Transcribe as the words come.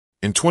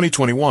In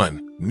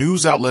 2021,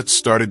 news outlets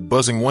started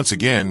buzzing once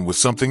again with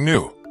something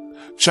new.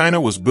 China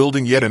was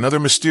building yet another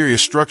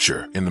mysterious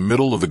structure in the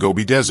middle of the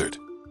Gobi Desert.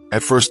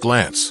 At first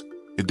glance,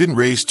 it didn't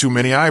raise too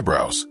many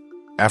eyebrows.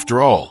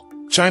 After all,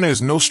 China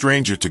is no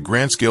stranger to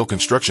grand-scale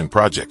construction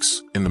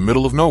projects in the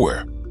middle of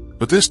nowhere.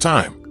 But this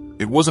time,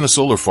 it wasn't a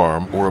solar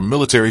farm or a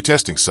military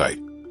testing site.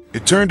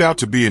 It turned out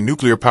to be a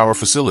nuclear power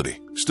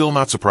facility. Still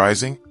not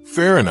surprising?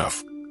 Fair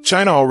enough.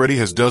 China already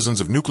has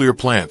dozens of nuclear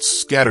plants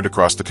scattered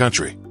across the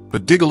country.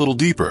 But dig a little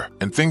deeper,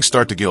 and things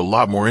start to get a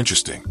lot more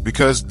interesting,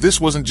 because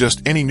this wasn't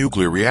just any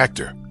nuclear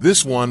reactor.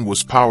 This one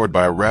was powered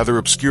by a rather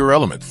obscure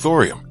element,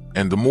 thorium.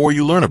 And the more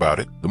you learn about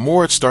it, the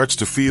more it starts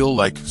to feel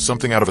like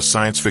something out of a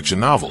science fiction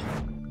novel.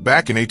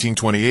 Back in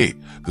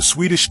 1828, the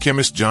Swedish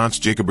chemist Jöns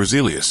Jacob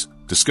Berzelius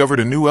discovered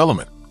a new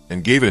element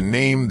and gave it a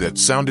name that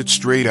sounded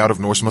straight out of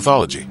Norse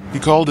mythology. He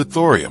called it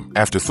thorium,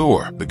 after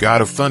Thor, the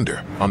god of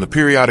thunder. On the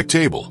periodic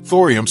table,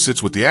 thorium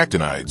sits with the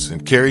actinides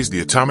and carries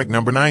the atomic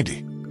number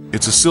 90.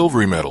 It's a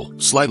silvery metal,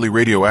 slightly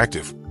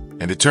radioactive,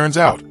 and it turns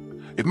out,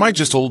 it might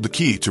just hold the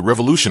key to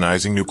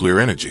revolutionizing nuclear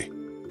energy.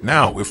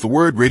 Now, if the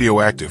word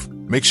radioactive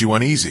makes you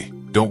uneasy,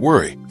 don't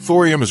worry.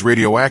 Thorium is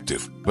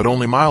radioactive, but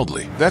only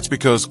mildly. That's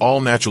because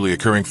all naturally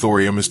occurring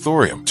thorium is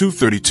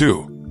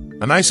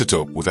thorium-232, an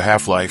isotope with a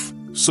half-life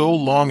so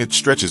long it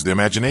stretches the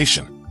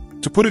imagination.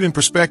 To put it in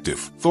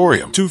perspective,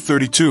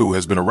 thorium-232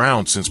 has been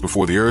around since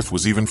before the Earth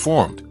was even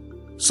formed.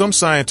 Some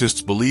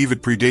scientists believe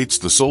it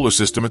predates the solar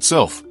system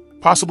itself,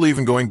 possibly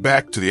even going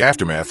back to the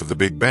aftermath of the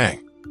Big Bang.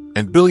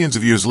 And billions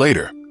of years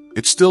later,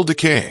 it's still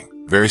decaying,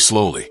 very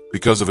slowly,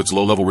 because of its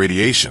low-level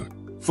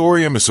radiation.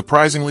 Thorium is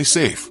surprisingly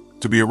safe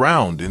to be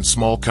around in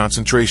small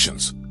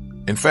concentrations.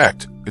 In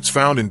fact, it's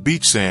found in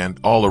beach sand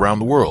all around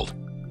the world.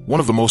 One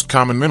of the most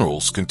common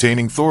minerals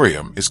containing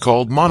thorium is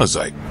called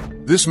monazite.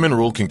 This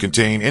mineral can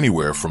contain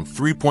anywhere from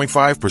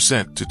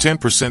 3.5% to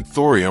 10%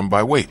 thorium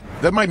by weight.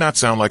 That might not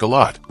sound like a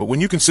lot, but when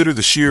you consider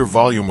the sheer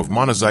volume of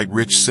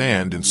monazite-rich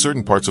sand in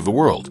certain parts of the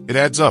world, it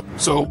adds up.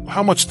 So,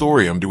 how much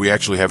thorium do we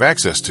actually have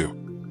access to?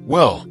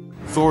 Well,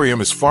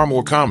 thorium is far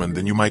more common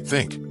than you might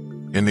think.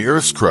 In the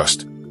Earth's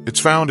crust, it's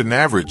found an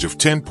average of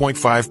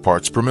 10.5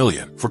 parts per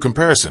million. For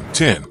comparison,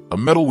 tin, a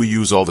metal we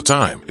use all the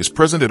time, is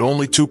present at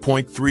only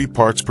 2.3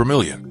 parts per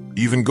million.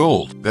 Even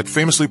gold, that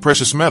famously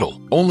precious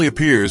metal, only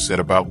appears at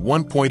about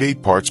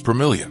 1.8 parts per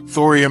million.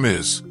 Thorium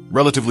is,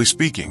 relatively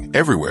speaking,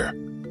 everywhere.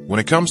 When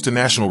it comes to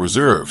national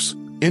reserves,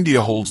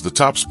 India holds the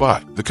top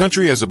spot. The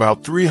country has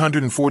about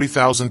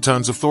 340,000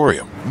 tons of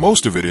thorium,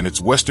 most of it in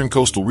its western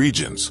coastal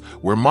regions,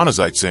 where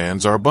monazite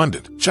sands are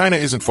abundant. China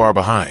isn't far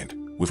behind,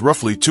 with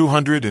roughly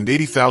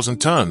 280,000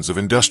 tons of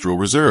industrial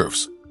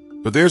reserves.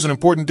 But there's an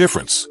important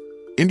difference.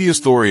 India's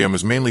thorium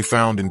is mainly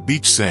found in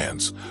beach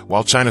sands,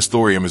 while China's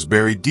thorium is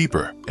buried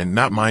deeper and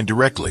not mined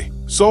directly.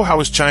 So how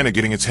is China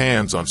getting its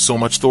hands on so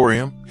much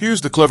thorium? Here's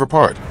the clever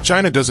part.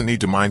 China doesn't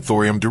need to mine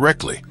thorium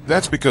directly.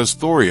 That's because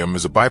thorium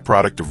is a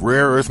byproduct of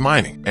rare earth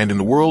mining, and in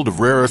the world of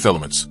rare earth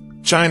elements,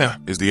 China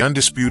is the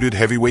undisputed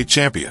heavyweight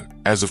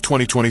champion. As of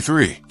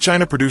 2023,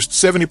 China produced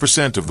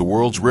 70% of the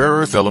world's rare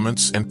earth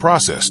elements and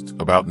processed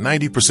about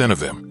 90% of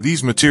them.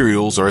 These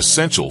materials are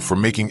essential for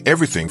making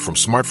everything from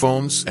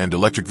smartphones and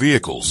electric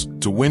vehicles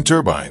to wind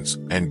turbines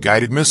and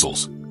guided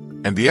missiles.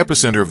 And the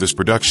epicenter of this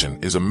production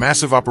is a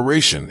massive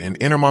operation in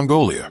Inner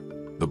Mongolia,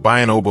 the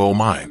Bayan-Obo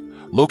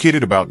mine,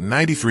 located about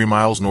 93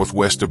 miles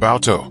northwest of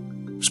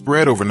Baotou.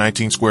 Spread over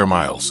 19 square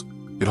miles,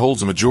 it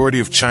holds a majority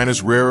of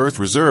China's rare earth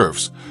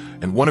reserves,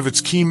 and one of its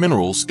key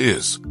minerals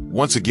is,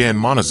 once again,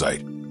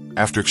 monazite.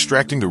 After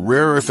extracting the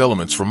rare earth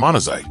elements from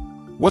monazite,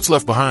 what's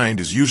left behind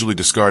is usually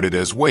discarded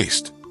as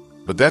waste.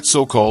 But that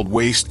so-called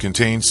waste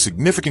contains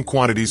significant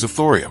quantities of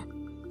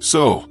thorium.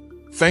 So,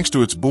 thanks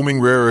to its booming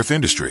rare earth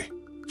industry,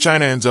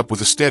 China ends up with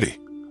a steady,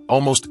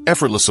 almost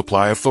effortless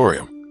supply of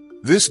thorium.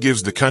 This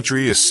gives the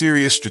country a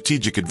serious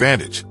strategic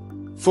advantage.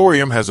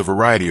 Thorium has a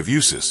variety of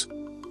uses.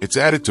 It's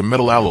added to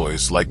metal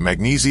alloys like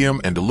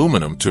magnesium and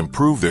aluminum to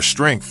improve their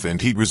strength and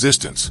heat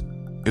resistance.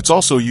 It's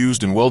also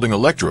used in welding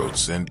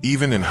electrodes and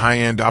even in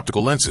high-end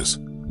optical lenses,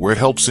 where it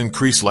helps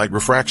increase light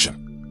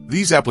refraction.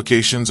 These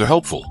applications are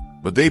helpful,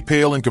 but they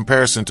pale in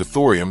comparison to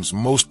thorium's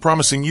most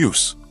promising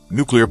use,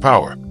 nuclear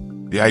power.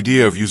 The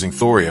idea of using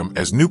thorium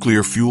as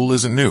nuclear fuel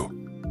isn't new.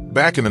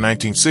 Back in the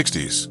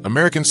 1960s,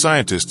 American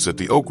scientists at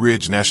the Oak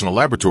Ridge National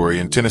Laboratory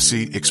in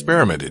Tennessee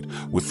experimented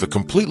with a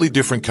completely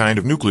different kind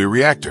of nuclear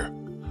reactor,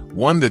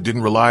 one that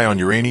didn't rely on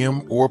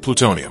uranium or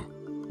plutonium.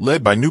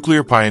 Led by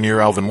nuclear pioneer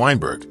Alvin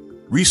Weinberg,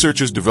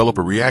 researchers developed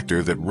a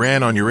reactor that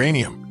ran on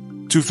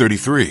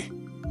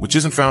uranium-233, which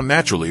isn't found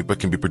naturally but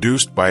can be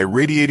produced by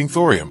irradiating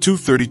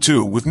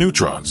thorium-232 with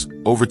neutrons.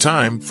 Over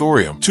time,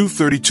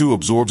 thorium-232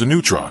 absorbs a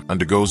neutron,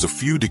 undergoes a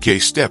few decay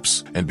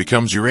steps, and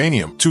becomes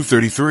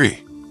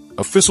uranium-233,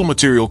 a fissile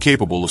material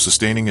capable of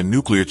sustaining a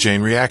nuclear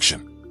chain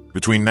reaction.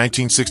 Between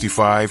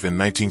 1965 and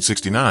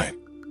 1969,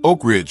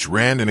 Oak Ridge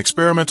ran an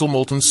experimental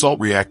molten salt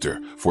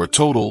reactor for a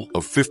total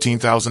of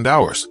 15,000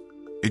 hours.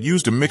 It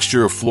used a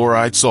mixture of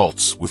fluoride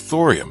salts with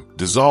thorium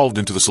dissolved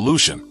into the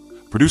solution,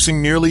 producing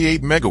nearly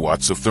 8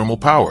 megawatts of thermal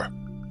power.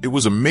 It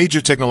was a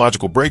major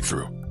technological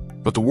breakthrough,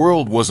 but the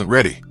world wasn't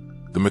ready.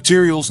 The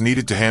materials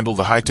needed to handle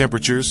the high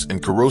temperatures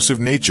and corrosive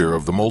nature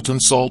of the molten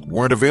salt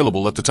weren't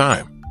available at the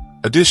time.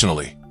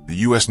 Additionally, the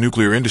U.S.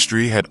 nuclear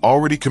industry had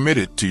already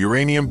committed to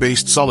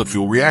uranium-based solid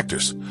fuel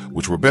reactors,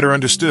 which were better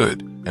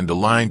understood and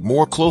aligned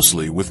more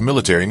closely with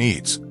military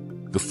needs.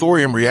 The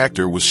thorium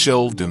reactor was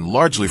shelved and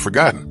largely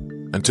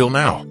forgotten, until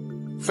now.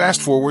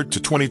 Fast forward to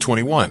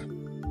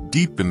 2021.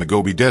 Deep in the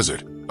Gobi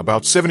Desert,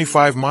 about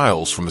 75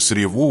 miles from the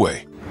city of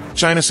Wuwei,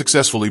 China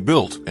successfully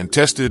built and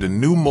tested a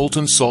new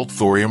molten salt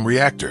thorium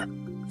reactor.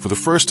 For the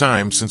first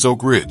time since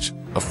Oak Ridge,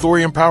 a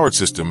thorium-powered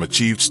system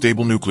achieved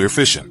stable nuclear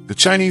fission. The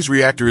Chinese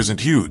reactor isn't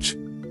huge.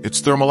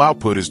 Its thermal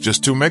output is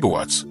just 2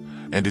 megawatts,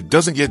 and it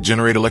doesn't yet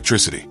generate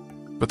electricity.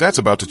 But that's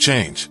about to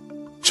change.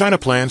 China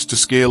plans to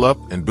scale up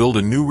and build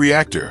a new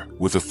reactor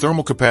with a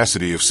thermal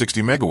capacity of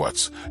 60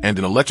 megawatts and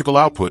an electrical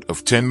output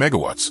of 10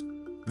 megawatts.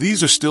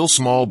 These are still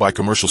small by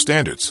commercial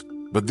standards,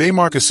 but they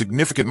mark a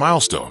significant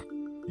milestone.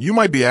 You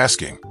might be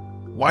asking,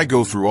 why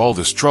go through all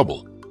this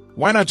trouble?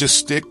 Why not just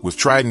stick with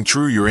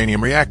tried-and-true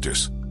uranium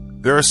reactors?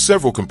 There are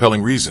several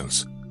compelling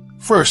reasons.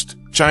 First,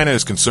 China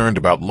is concerned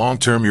about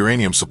long-term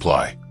uranium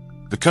supply.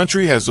 The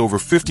country has over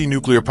 50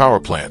 nuclear power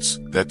plants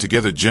that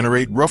together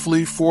generate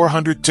roughly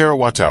 400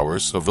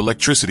 terawatt-hours of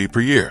electricity per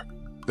year.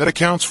 That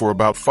accounts for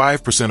about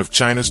 5% of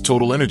China's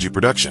total energy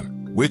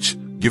production, which,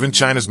 given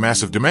China's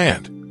massive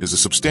demand, is a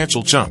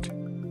substantial chunk.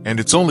 And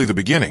it's only the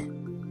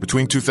beginning.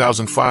 Between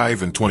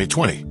 2005 and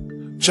 2020,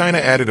 China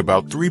added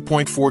about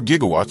 3.4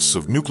 gigawatts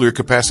of nuclear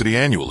capacity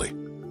annually.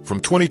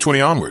 From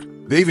 2020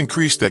 onward, they've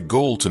increased that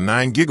goal to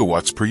 9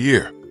 gigawatts per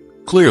year.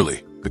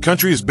 Clearly, the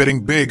country is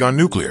betting big on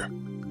nuclear,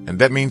 and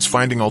that means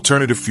finding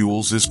alternative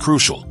fuels is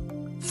crucial.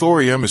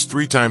 Thorium is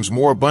 3 times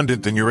more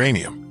abundant than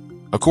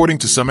uranium. According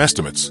to some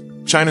estimates,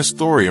 China's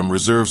thorium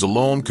reserves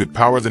alone could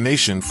power the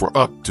nation for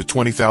up to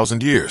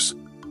 20,000 years.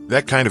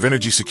 That kind of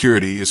energy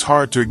security is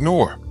hard to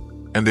ignore.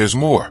 And there's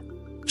more.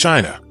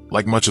 China,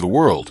 like much of the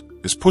world,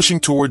 is pushing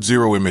toward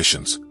zero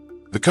emissions.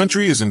 The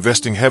country is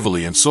investing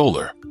heavily in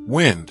solar,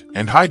 wind,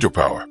 and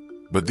hydropower,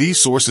 but these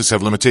sources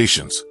have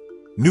limitations.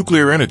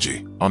 Nuclear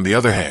energy, on the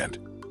other hand,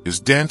 is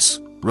dense,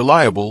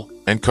 reliable,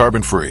 and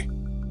carbon-free.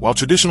 While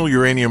traditional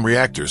uranium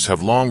reactors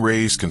have long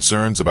raised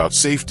concerns about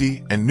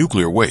safety and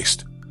nuclear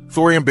waste,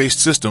 thorium-based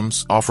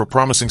systems offer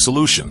promising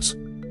solutions.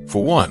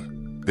 For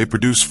one, they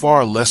produce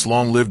far less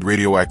long-lived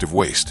radioactive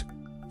waste.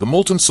 The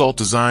molten salt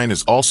design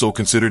is also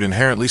considered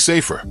inherently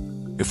safer.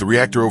 If the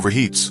reactor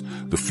overheats,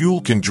 the fuel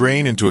can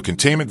drain into a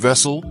containment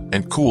vessel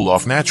and cool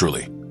off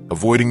naturally,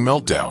 avoiding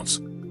meltdowns.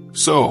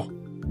 So,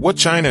 what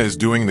China is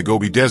doing in the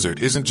Gobi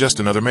Desert isn't just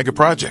another mega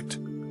project.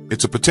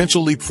 It's a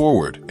potential leap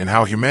forward in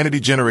how humanity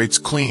generates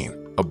clean,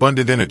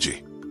 abundant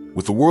energy.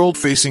 With the world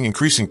facing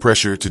increasing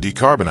pressure to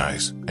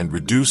decarbonize and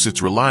reduce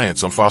its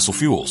reliance on fossil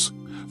fuels,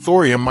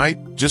 thorium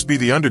might just be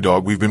the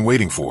underdog we've been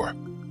waiting for.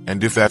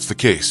 And if that's the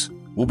case,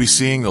 we'll be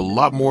seeing a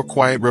lot more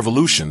quiet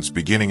revolutions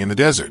beginning in the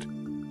desert.